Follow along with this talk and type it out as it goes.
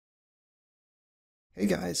Hey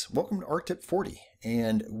guys, welcome to Art Tip 40,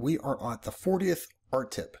 and we are at the 40th art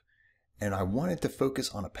tip, and I wanted to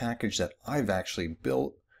focus on a package that I've actually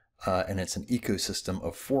built, and it's an ecosystem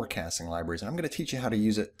of forecasting libraries, and I'm going to teach you how to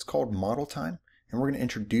use it. It's called Modeltime, and we're going to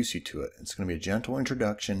introduce you to it. It's going to be a gentle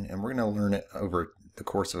introduction, and we're going to learn it over the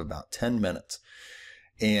course of about 10 minutes.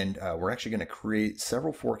 And we're actually going to create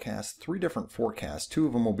several forecasts, 3 different forecasts. 2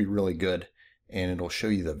 of them will be really good, and it'll show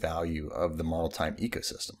you the value of the Modeltime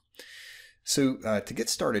ecosystem. So to get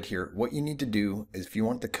started here, what you need to do is, if you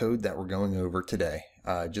want the code that we're going over today,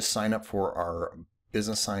 just sign up for our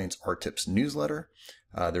Business Science Art Tips newsletter.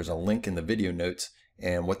 There's a link in the video notes,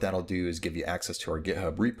 and what that'll do is give you access to our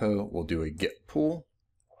GitHub repo. We'll do a git pull.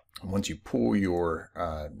 Once you pull your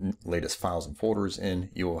latest files and folders in,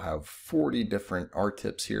 you will have 40 different art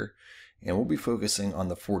tips here, and we'll be focusing on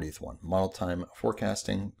the 40th one, model time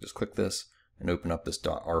forecasting. Just click this and open up this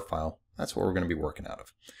 .r file. That's what we're going to be working out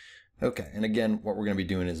of. Okay, and again, what we're going to be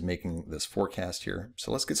doing is making this forecast here.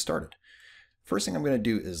 So let's get started. First thing I'm going to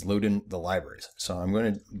do is load in the libraries. So I'm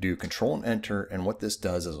going to do Control and Enter, and what this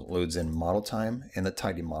does is it loads in Modeltime and the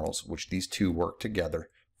Tidymodels, which these two work together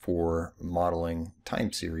for modeling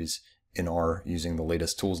time series in R using the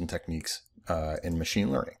latest tools and techniques in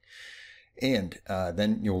machine learning. And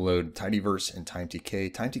then you'll load Tidyverse and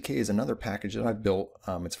TimeTK. TimeTK is another package that I've built.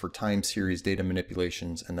 It's for time series data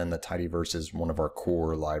manipulations, and then the Tidyverse is one of our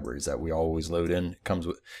core libraries that we always load in. It comes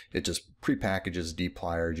with, it just pre-packages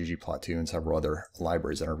dplyr, ggplot2, and several other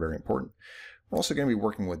libraries that are very important. We're also going to be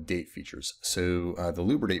working with date features. So the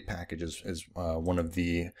Lubridate package is one of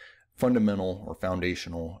the fundamental or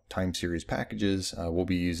foundational time series packages. We'll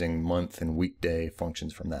be using month and weekday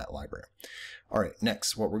functions from that library. All right,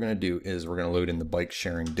 next, what we're going to do is we're going to load in the bike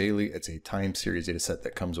sharing daily. It's a time series data set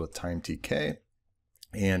that comes with TimeTK,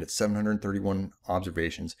 and it's 731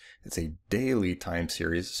 observations. It's a daily time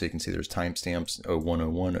series, so you can see there's timestamps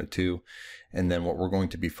 01, 01, 02, and then what we're going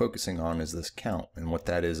to be focusing on is this count, and what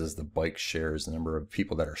that is the bike shares, the number of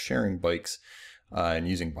people that are sharing bikes and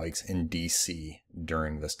using bikes in DC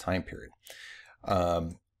during this time period.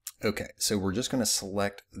 Okay, so we're just going to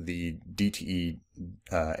select the DTE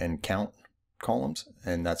and count columns,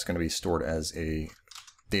 and that's going to be stored as a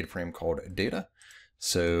data frame called data.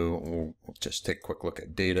 So we'll just take a quick look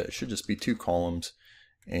at data. It should just be 2 columns,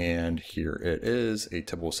 and here it is, a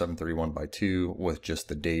typical 731 by 2 with just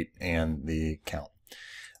the date and the count.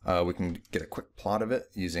 We can get a quick plot of it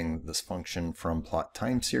using this function from plot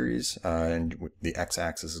time series, and the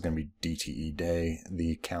x-axis is going to be DTE day,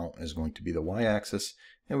 the count is going to be the y-axis,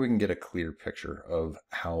 and we can get a clear picture of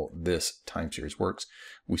how this time series works.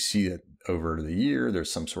 We see that over the year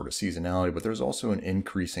there's some sort of seasonality, but there's also an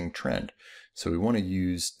increasing trend. So we want to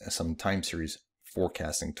use some time series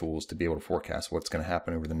forecasting tools to be able to forecast what's going to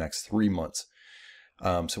happen over the next 3 months.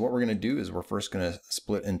 So what we're going to do is we're first going to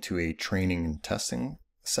split into a training and testing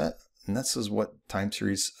set, and this is what time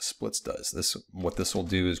series splits does. What this will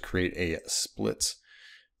do is create a splits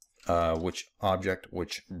which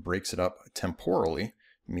breaks it up temporally,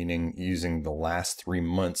 meaning using the last 3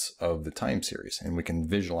 months of the time series, and we can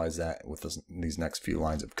visualize that with these next few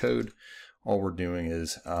lines of code. All we're doing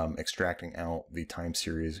is extracting out the time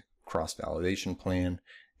series cross-validation plan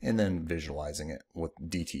and then visualizing it with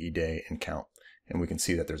DTE day and count, and we can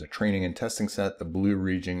see that there's a training and testing set. The blue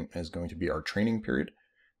region is going to be our training period.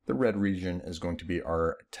 The red region is going to be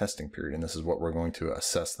our testing period, and this is what we're going to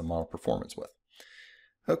assess the model performance with.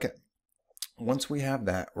 Okay, once we have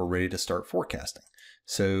that, we're ready to start forecasting.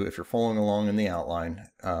 So if you're following along in the outline,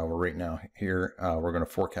 we're right now here, we're going to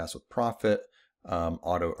forecast with profit.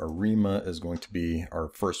 Auto ARIMA is going to be our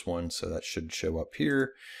first one, so that should show up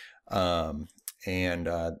here.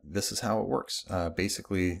 This is how it works.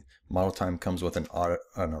 Basically, Modeltime comes with an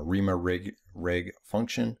ARIMA reg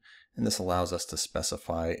function, and this allows us to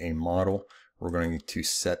specify a model. We're going to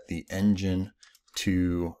set the engine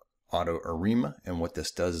to auto ARIMA, and what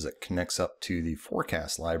this does is it connects up to the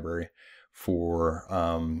forecast library for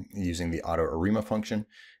using the auto ARIMA function,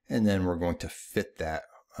 and then we're going to fit that,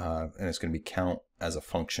 and it's going to be count as a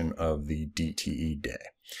function of the DTE day.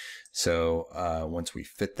 So once we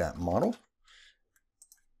fit that model,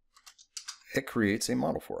 it creates a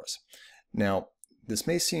model for us. Now, this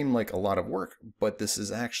may seem like a lot of work, but this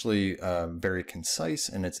is actually very concise,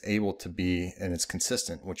 and it's able to be, and it's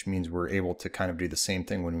consistent, which means we're able to kind of do the same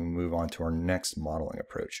thing when we move on to our next modeling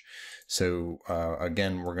approach. So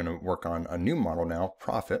again, we're going to work on a new model now,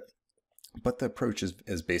 profit, but the approach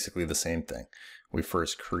is basically the same thing. We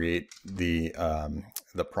first create the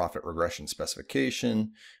profit regression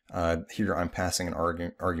specification. Here I'm passing an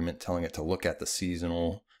argument telling it to look at the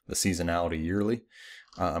seasonality yearly.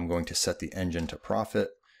 I'm going to set the engine to profit,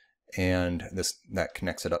 and that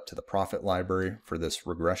connects it up to the profit library for this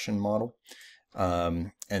regression model.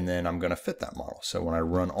 And then I'm going to fit that model. So when I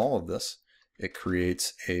run all of this, it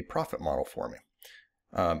creates a profit model for me.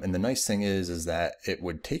 And the nice thing is that it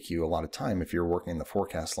would take you a lot of time if you're working in the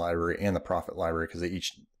forecast library and the profit library, because they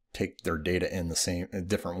each take their data in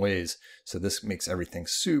different ways. So this makes everything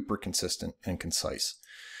super consistent and concise.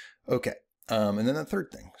 Okay. And then the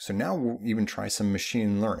third thing. So now we'll even try some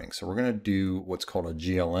machine learning. So we're going to do what's called a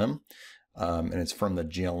GLM, and it's from the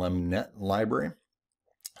GLMNET library.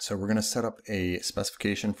 So we're going to set up a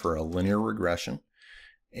specification for a linear regression,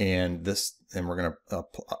 and we're going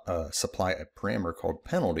to supply a parameter called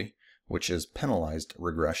penalty, which is penalized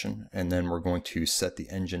regression, and then we're going to set the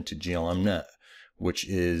engine to GLMNet, which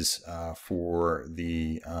is for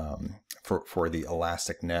the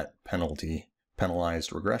elastic net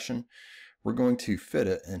penalized regression. We're going to fit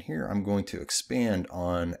it, and here I'm going to expand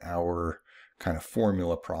on our kind of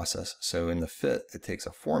formula process. So in the fit, it takes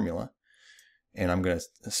a formula, and I'm going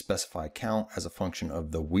to specify count as a function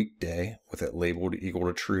of the weekday with it labeled equal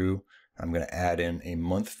to true. I'm going to add in a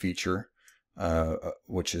month feature,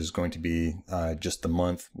 which is going to be just the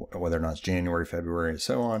month, whether or not it's January, February, and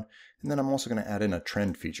so on. And then I'm also going to add in a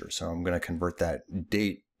trend feature. So I'm going to convert that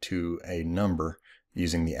date to a number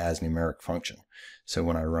using the asNumeric function. So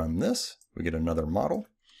when I run this, we get another model,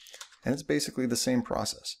 and it's basically the same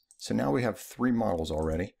process. So now we have 3 models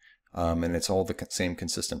already, and it's all the same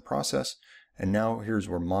consistent process. And now here's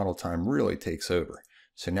where model time really takes over.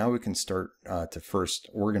 So now we can start to first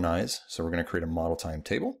organize. So we're going to create a model time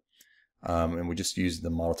table, and we just use the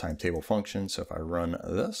model time table function. So if I run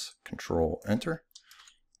this, Control Enter,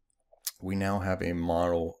 we now have a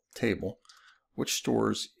model table which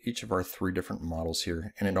stores each of our 3 different models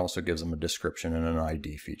here, and it also gives them a description and an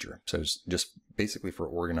ID feature. So it's just basically for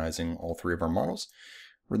organizing all 3 of our models.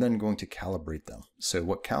 We're then going to calibrate them. So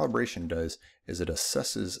what calibration does is it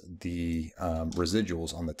assesses the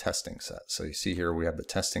residuals on the testing set. So you see here we have the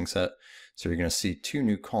testing set. So you're going to see 2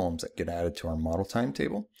 new columns that get added to our model time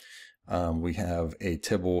table. We have a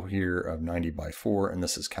tibble here of 90 by 4, and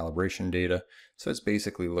this is calibration data. So it's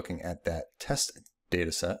basically looking at that test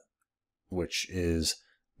data set, which is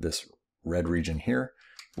this red region here,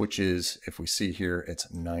 which is, if we see here,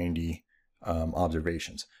 it's 90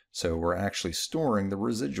 observations. So we're actually storing the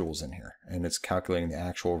residuals in here, and it's calculating the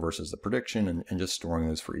actual versus the prediction and just storing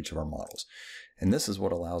those for each of our models. And this is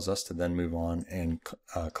what allows us to then move on and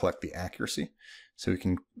collect the accuracy. So we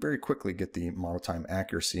can very quickly get the model time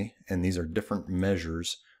accuracy, and these are different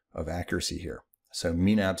measures of accuracy here. So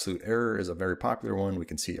mean absolute error is a very popular one. We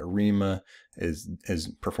can see ARIMA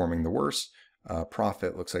is performing the worst.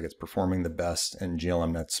 Profit looks like it's performing the best, and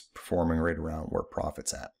GLMNet's performing right around where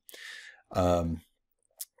profit's at.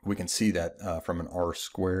 We can see that from an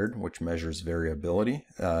R-squared, which measures variability,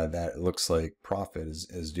 that it looks like profit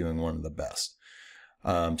is doing one of the best.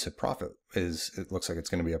 So profit it looks like it's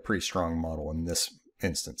going to be a pretty strong model in this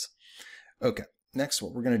instance. Okay. Next,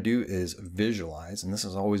 what we're going to do is visualize, and this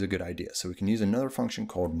is always a good idea. So we can use another function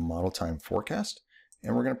called model time forecast,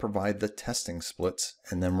 and we're going to provide the testing splits,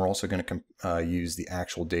 and then we're also going to use the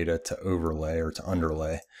actual data to overlay or to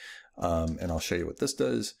underlay. And I'll show you what this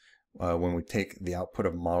does. When we take the output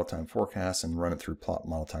of model time forecast and run it through plot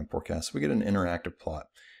model time forecast, we get an interactive plot,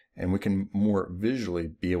 and we can more visually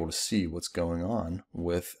be able to see what's going on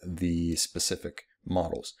with the specific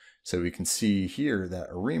models. So we can see here that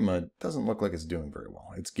ARIMA doesn't look like it's doing very well.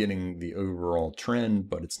 It's getting the overall trend,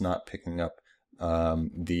 but it's not picking up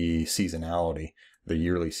the seasonality, the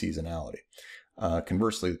yearly seasonality.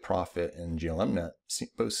 Conversely, the profit and GLMNet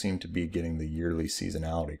both seem to be getting the yearly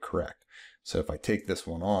seasonality correct. So if I take this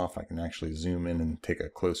one off, I can actually zoom in and take a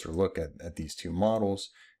closer look at these 2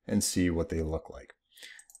 models and see what they look like.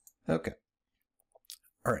 Okay.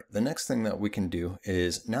 All right, the next thing that we can do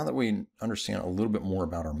is, now that we understand a little bit more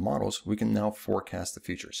about our models, we can now forecast the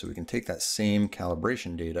future. So we can take that same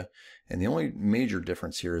calibration data, and the only major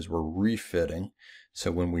difference here is we're refitting.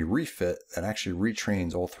 So when we refit, that actually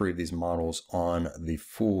retrains all 3 of these models on the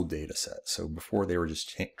full data set. So before they were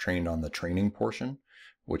just trained on the training portion,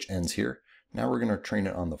 which ends here. Now we're going to train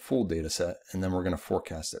it on the full data set, and then we're going to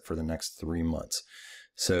forecast it for the next 3 months.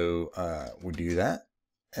 So we do that.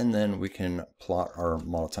 And then we can plot our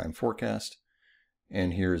model time forecast.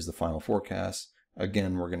 And here's the final forecast.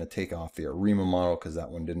 Again, we're going to take off the ARIMA model because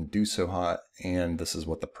that one didn't do so hot. And this is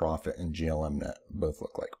what the profit and GLMNet both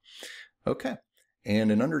look like. Okay. And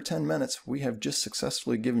in under 10 minutes, we have just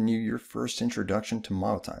successfully given you your first introduction to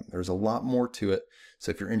model time. There's a lot more to it.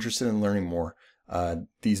 So if you're interested in learning more,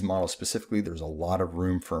 these models specifically, there's a lot of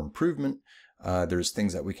room for improvement. There's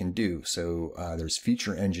things that we can do. So there's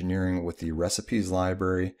feature engineering with the recipes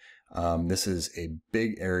library. This is a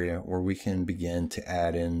big area where we can begin to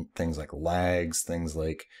add in things like lags, things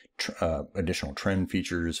like additional trend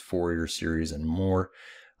features, Fourier series, and more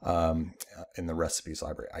in the recipes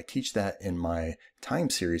library. I teach that in my time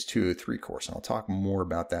series 203 course, and I'll talk more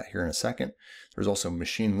about that here in a second. There's also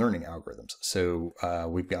machine learning algorithms. So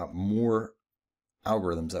we've got more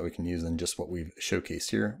algorithms that we can use than just what we've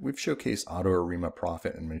showcased here. We've showcased auto ARIMA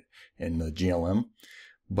profit in the GLM,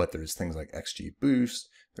 but there's things like XGBoost,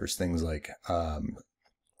 there's things like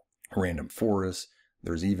random forest,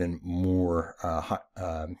 there's even more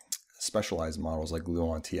specialized models like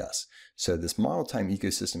GLMNET. So this model time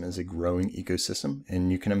ecosystem is a growing ecosystem,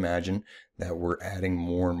 and you can imagine that we're adding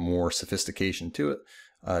more and more sophistication to it.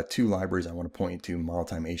 Two libraries I want to point you to,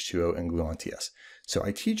 Modeltime H2O and GLMNET. So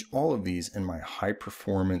I teach all of these in my high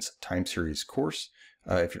performance time series course.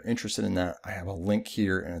 If you're interested in that, I have a link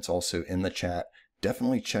here and it's also in the chat.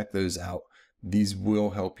 Definitely check those out. These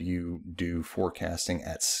will help you do forecasting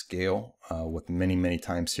at scale with many, many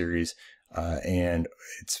time series. And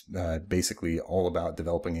it's basically all about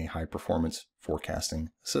developing a high performance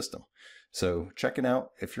forecasting system. So check it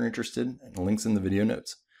out if you're interested, and links in the video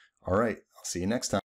notes. All right, I'll see you next time.